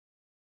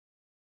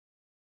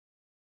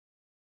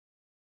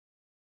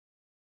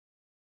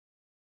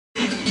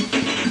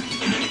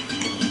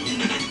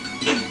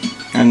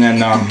and then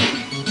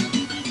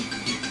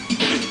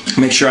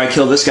make sure I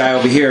kill this guy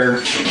over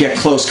here, get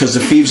close, because the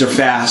thieves are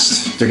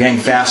fast. They're getting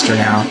faster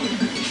now.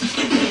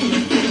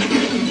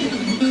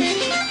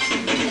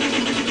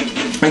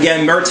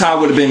 Again,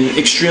 Murtaugh would have been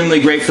extremely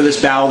great for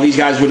this battle. These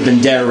guys would have been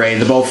dead already,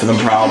 the both of them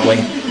probably.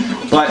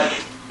 But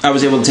I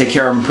was able to take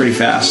care of them pretty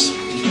fast.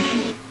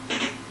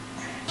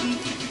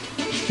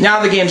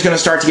 Now the game's going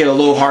to start to get a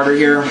little harder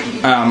here,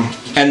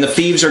 and the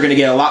thieves are going to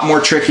get a lot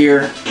more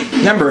trickier.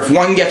 Remember, if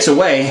one gets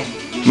away,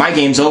 my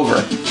game's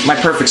over. My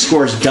perfect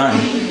score is done.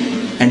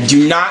 And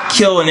do not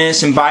kill an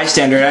innocent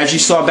bystander. As you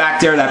saw back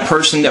there, that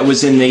person that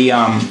was in the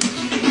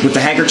with the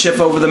handkerchief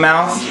over the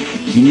mouth,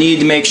 you need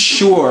to make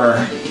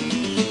sure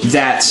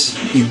that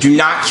you do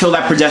not kill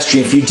that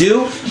pedestrian. If you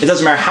do, it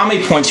doesn't matter how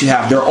many points you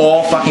have, they're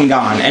all fucking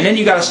gone. And then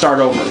you gotta start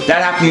over.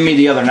 That happened to me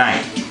the other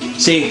night.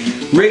 See,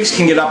 Riggs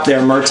can get up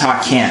there,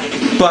 Murtaugh can't.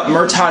 But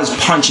Murtaugh's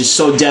punch is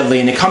so deadly,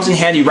 and it comes in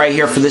handy right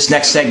here for this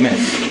next segment,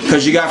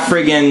 because you got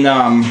friggin'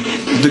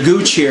 the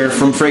Gooch here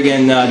from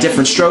friggin'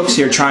 Different Strokes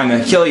here trying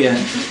to kill you.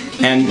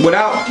 And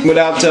without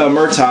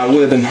Murtaugh, it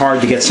would have been hard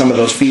to get some of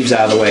those thieves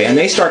out of the way. And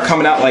they start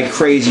coming out like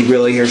crazy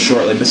really here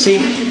shortly. But see,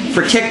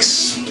 for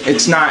kicks,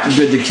 it's not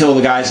good to kill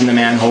the guys in the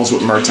manholes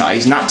with Murtaugh.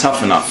 He's not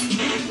tough enough.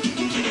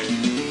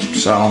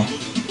 So.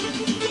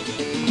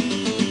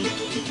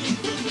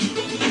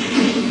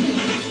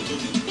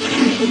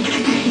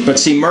 But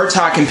see,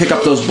 Murtaugh can pick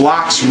up those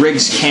blocks,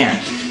 Riggs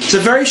can't. It's a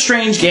very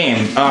strange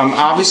game.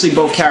 Obviously,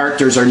 both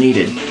characters are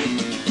needed.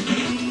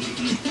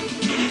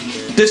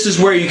 This is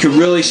where you could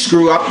really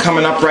screw up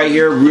coming up right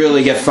here,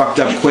 really get fucked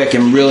up quick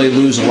and really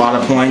lose a lot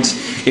of points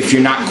if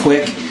you're not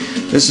quick.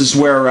 This is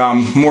where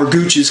more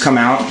Gooches come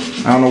out.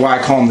 I don't know why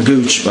I call them the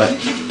Gooch, but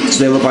that's what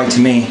they look like to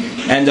me.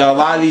 And a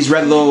lot of these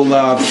red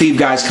little thief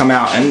guys come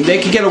out, and they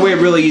can get away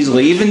really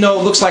easily. Even though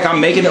it looks like I'm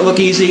making it look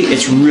easy,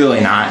 it's really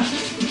not.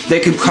 They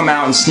could come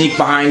out and sneak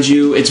behind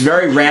you. It's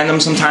very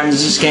random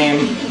sometimes, this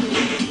game.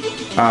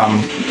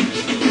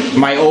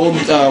 My old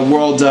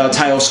world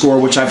title score,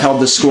 which I've held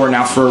this score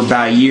now for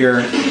about a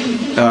year,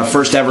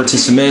 first ever to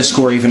submit a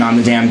score even on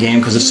the damn game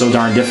because it's so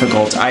darn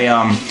difficult. I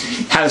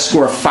had a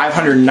score of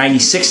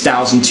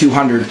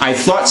 596,200. I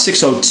thought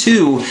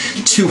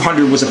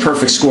 602,200 was a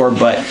perfect score,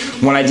 but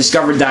when I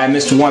discovered that I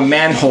missed one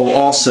manhole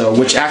also,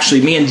 which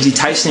actually me and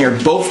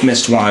Dtysonator both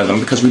missed one of them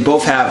because we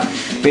both have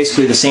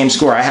basically the same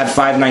score. I had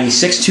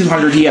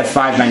 596,200, he had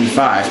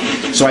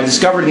 595. So I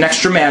discovered an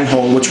extra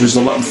manhole, which was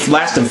the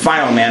last and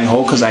final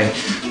manhole, because I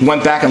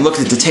went back and looked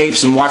at the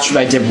tapes and watched what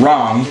I did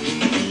wrong.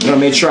 And I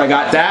made sure I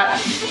got that,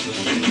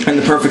 and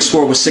the perfect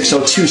score was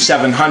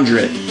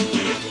 602,700.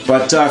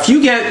 But if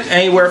you get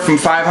anywhere from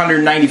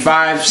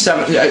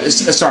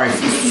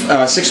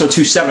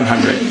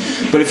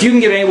 602,700. But if you can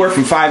get anywhere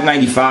from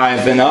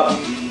 595 and up,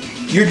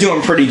 you're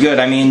doing pretty good.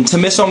 I mean, to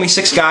miss only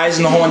 6 guys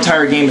in the whole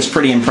entire game is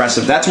pretty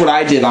impressive. That's what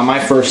I did on my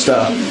first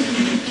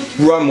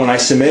run when I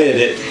submitted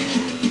it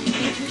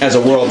as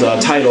a world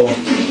title.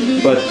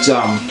 But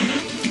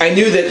I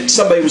knew that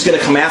somebody was going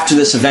to come after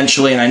this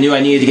eventually, and I knew I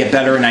needed to get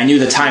better, and I knew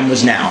the time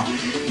was now.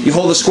 You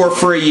hold a score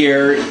for a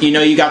year, you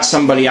know you got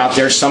somebody out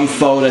there, some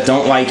foe that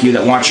don't like you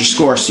that wants your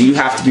score, so you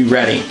have to be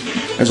ready.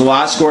 There's a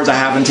lot of scores I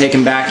haven't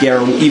taken back yet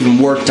or even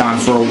worked on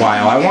for a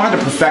while. I wanted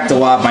to perfect a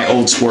lot of my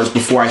old scores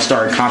before I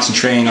started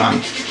concentrating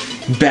on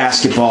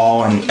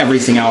basketball and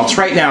everything else.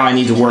 Right now I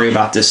need to worry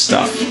about this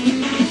stuff.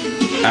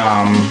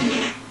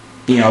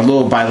 You know,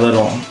 little by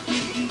little.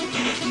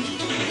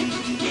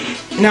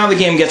 Now the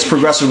game gets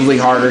progressively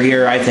harder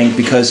here, I think,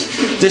 because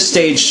this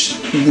stage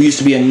used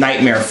to be a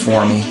nightmare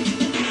for me.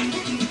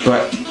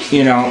 But,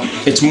 you know,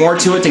 it's more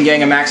to it than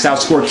getting a maxed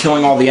out score,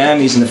 killing all the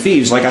enemies and the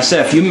thieves. Like I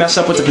said, if you mess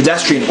up with the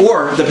pedestrian,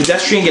 or the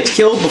pedestrian gets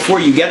killed before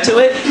you get to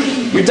it,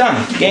 you're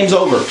done. Game's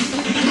over.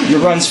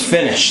 Your run's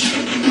finished.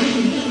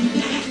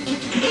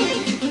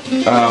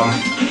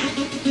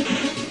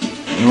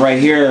 Right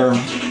here,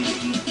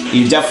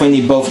 you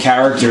definitely need both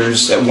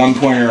characters at one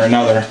point or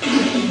another.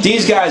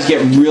 These guys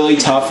get really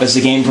tough as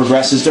the game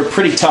progresses. They're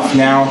pretty tough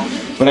now,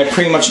 but I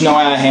pretty much know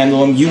how to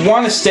handle them. You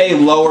want to stay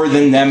lower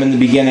than them in the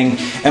beginning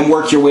and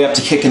work your way up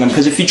to kicking them,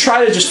 because if you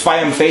try to just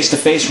fight them face to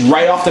face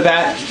right off the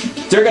bat,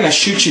 they're going to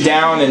shoot you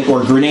down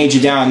or grenade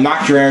you down and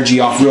knock your energy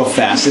off real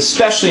fast,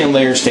 especially in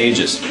later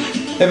stages.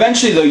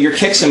 Eventually, though, your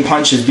kicks and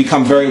punches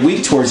become very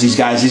weak towards these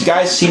guys. These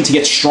guys seem to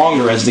get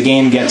stronger as the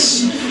game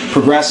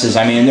progresses.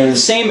 I mean, they're the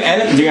same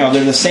enemy, you know,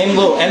 they're the same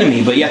little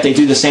enemy, but yet they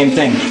do the same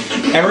thing.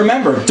 And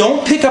remember,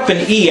 don't pick up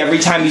an E every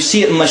time you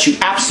see it unless you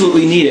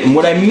absolutely need it. And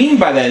what I mean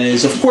by that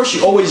is, of course,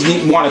 you always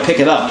want to pick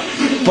it up.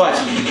 But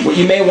what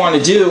you may want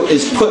to do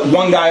is put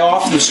one guy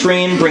off the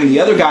screen, bring the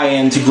other guy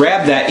in to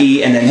grab that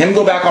E, and then him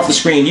go back off the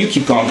screen and you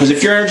keep going. Because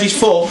if your energy's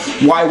full,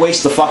 why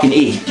waste the fucking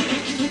E?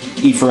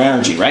 E for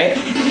energy, right?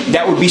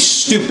 That would be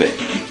stupid.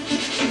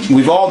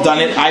 We've all done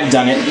it. I've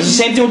done it. It's the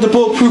same thing with the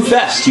bulletproof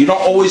vest. You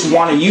don't always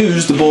want to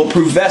use the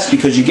bulletproof vest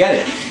because you get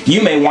it.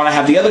 You may want to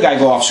have the other guy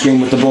go off screen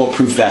with the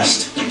bulletproof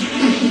vest.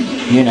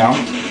 You know?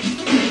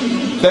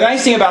 The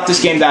nice thing about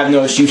this game that I've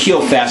noticed, you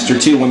heal faster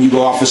too when you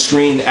go off the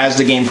screen as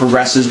the game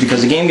progresses,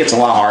 because the game gets a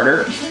lot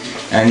harder.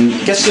 And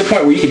it gets to the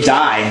point where you could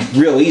die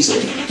real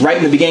easily. Right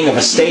in the beginning of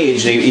a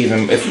stage,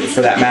 even, if,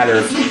 for that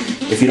matter,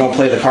 if you don't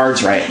play the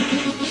cards right.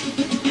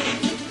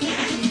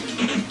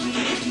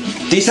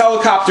 These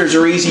helicopters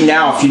are easy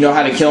now if you know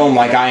how to kill them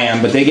like I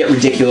am, but they get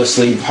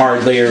ridiculously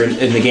hard later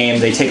in the game.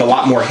 They take a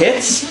lot more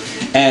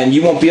hits, and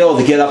you won't be able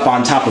to get up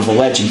on top of a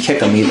ledge and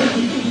kick them either.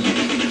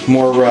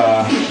 More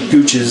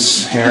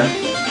gooches here.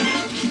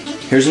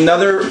 Here's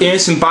another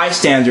innocent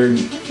bystander.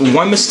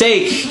 One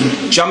mistake,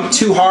 you jump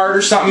too hard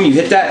or something, you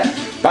hit that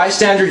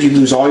bystander, you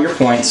lose all your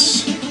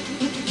points.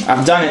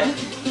 I've done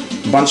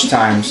it a bunch of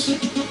times.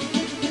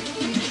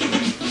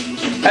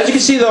 As you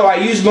can see though, I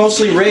use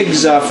mostly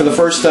rigs for the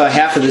first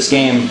half of this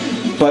game,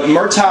 but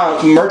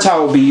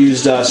Murtaugh will be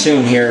used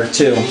soon here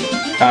too.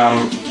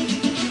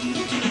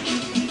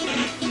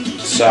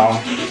 So,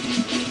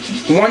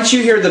 once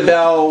you hear the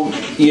bell,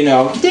 you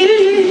know,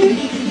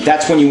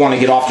 that's when you want to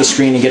get off the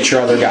screen and get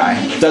your other guy.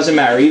 Doesn't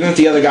matter, even if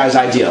the other guy's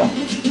ideal.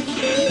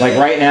 Like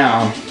right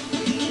now,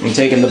 I'm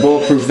taking the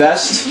bulletproof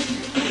vest.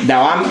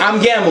 Now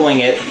I'm gambling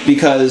it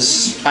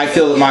because I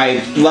feel that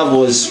my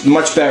level is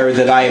much better,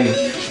 that I am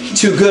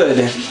too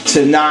good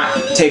to not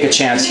take a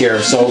chance here.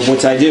 So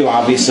what I do,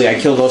 obviously, I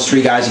kill those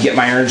 3 guys and get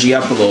my energy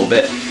up a little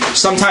bit.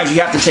 Sometimes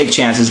you have to take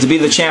chances. To be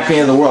the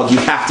champion of the world, you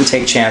have to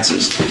take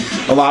chances.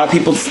 A lot of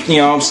people, you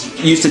know,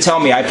 used to tell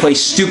me I play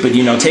stupid,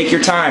 you know, take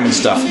your time and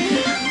stuff.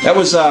 That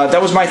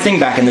was my thing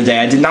back in the day.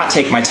 I did not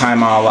take my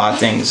time on a lot of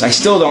things. I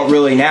still don't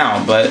really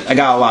now, but I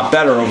got a lot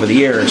better over the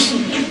years.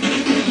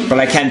 But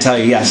I can tell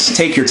you, yes,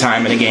 take your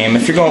time in a game.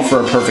 If you're going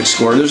for a perfect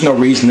score, there's no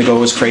reason to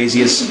go as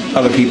crazy as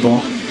other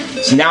people.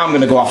 So now I'm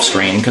going to go off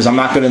screen, because I'm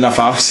not good enough,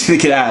 obviously,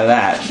 to get out of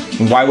that.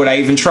 Why would I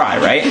even try,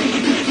 right?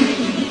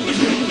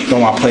 Don't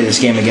want to play this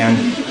game again.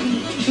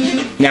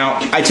 Now,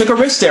 I took a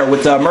risk there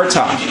with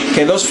Murtaugh.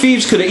 Okay, those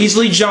thieves could have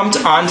easily jumped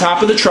on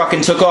top of the truck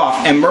and took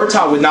off, and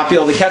Murtaugh would not be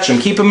able to catch them.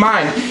 Keep in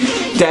mind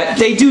that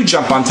they do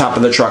jump on top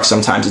of the truck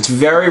sometimes. It's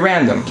very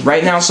random.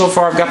 Right now, so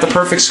far, I've got the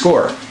perfect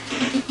score.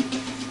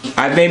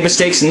 I've made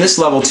mistakes in this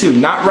level, too.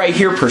 Not right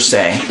here, per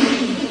se.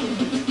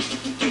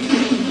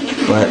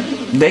 But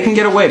they can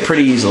get away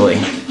pretty easily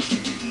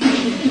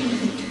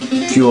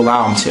if you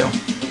allow them to.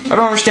 I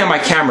don't understand my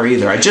camera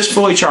either. I just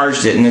fully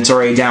charged it and it's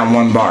already down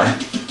 1 bar.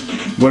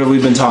 What have we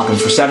been talking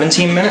for?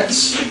 17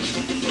 minutes?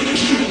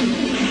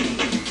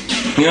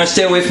 You know,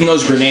 stay away from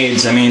those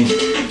grenades. I mean,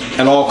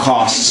 at all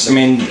costs. I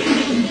mean,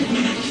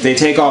 they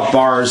take off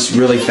bars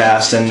really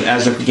fast, and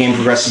as the game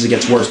progresses, it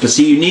gets worse. But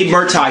see, you need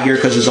Murtaugh here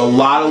because there's a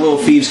lot of little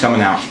thieves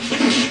coming out.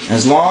 And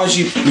as long as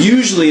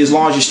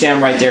you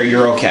stand right there,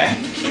 you're okay.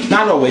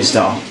 Not always,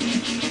 though.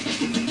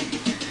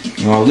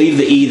 I'll leave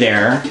the E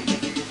there.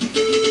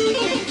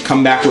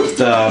 Come back with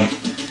the,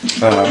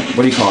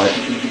 what do you call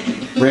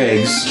it?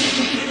 Rigs.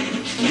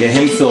 Get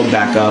him filled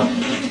back up.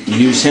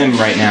 Use him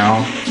right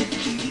now.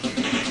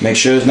 Make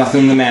sure there's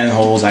nothing in the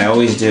manholes. I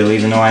always do,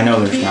 even though I know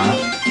there's not.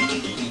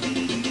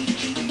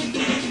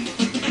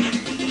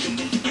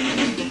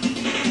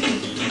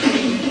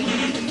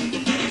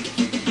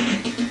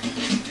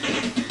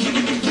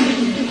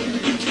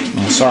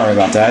 Oh, sorry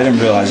about that. I didn't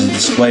realize the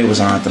display was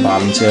on at the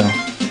bottom, too.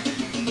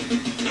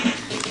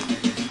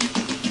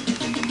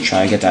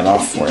 Try to get that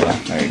off for you.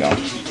 There you go.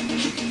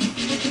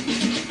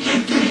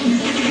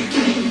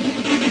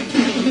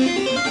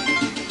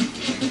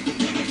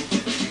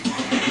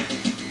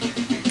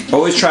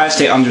 Always try to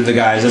stay under the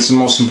guys. That's the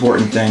most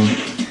important thing.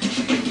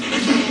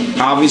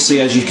 Obviously,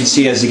 as you can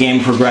see, as the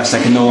game progressed,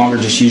 I can no longer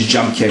just use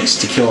jump kicks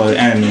to kill an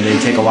enemy. They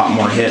take a lot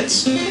more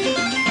hits.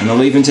 And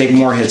they'll even take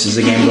more hits as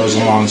the game goes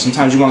along.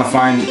 Sometimes you want to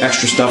find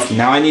extra stuff.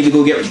 Now I need to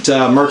go get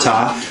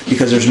Murtaugh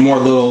because there's more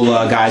little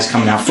guys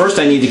coming out. First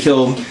I need to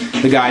kill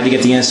the guy to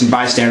get the innocent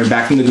bystander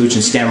back from the gooch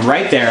and stand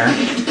right there,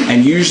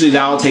 and usually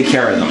that'll take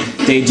care of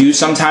them. They do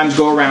sometimes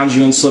go around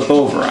you and slip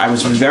over. I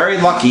was very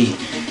lucky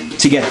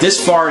to get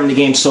this far in the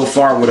game so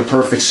far with a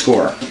perfect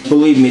score.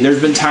 Believe me,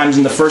 there's been times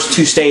in the first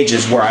 2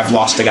 stages where I've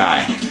lost a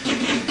guy.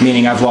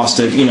 Meaning I've lost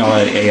a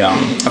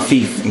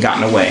thief and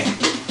gotten away.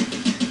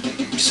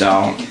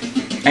 So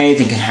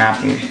anything can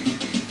happen.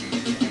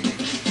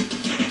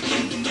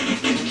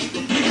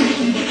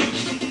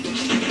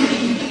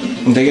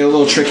 And they get a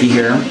little tricky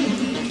here.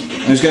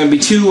 There's going to be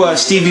 2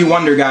 Stevie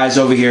Wonder guys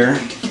over here,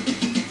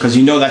 because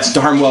you know that's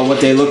darn well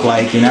what they look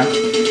like, you know?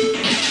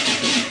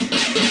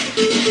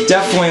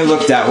 Definitely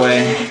look that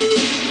way.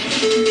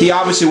 He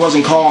obviously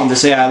wasn't calling to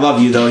say I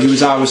love you, though. He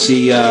was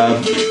obviously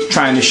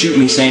trying to shoot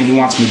me, saying he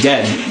wants me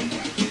dead.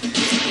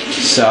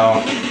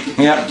 So,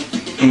 yep.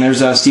 And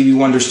there's Stevie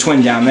Wonder's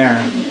twin down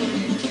there.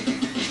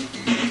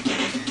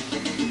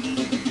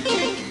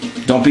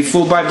 Don't be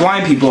fooled by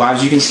blind people.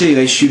 As you can see,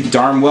 they shoot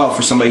darn well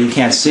for somebody who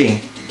can't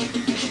see.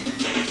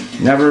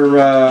 Never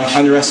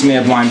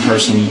underestimate a blind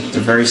person.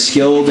 They're very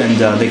skilled, and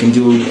they can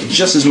do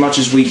just as much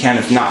as we can,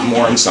 if not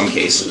more in some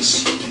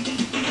cases.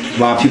 A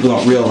lot of people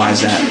don't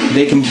realize that.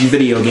 They can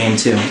video game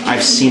too.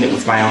 I've seen it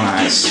with my own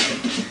eyes.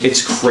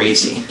 It's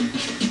crazy.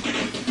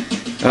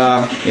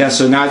 Yeah,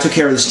 so now I took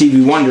care of the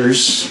Stevie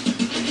Wonders.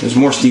 There's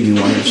more Stevie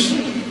Wonders.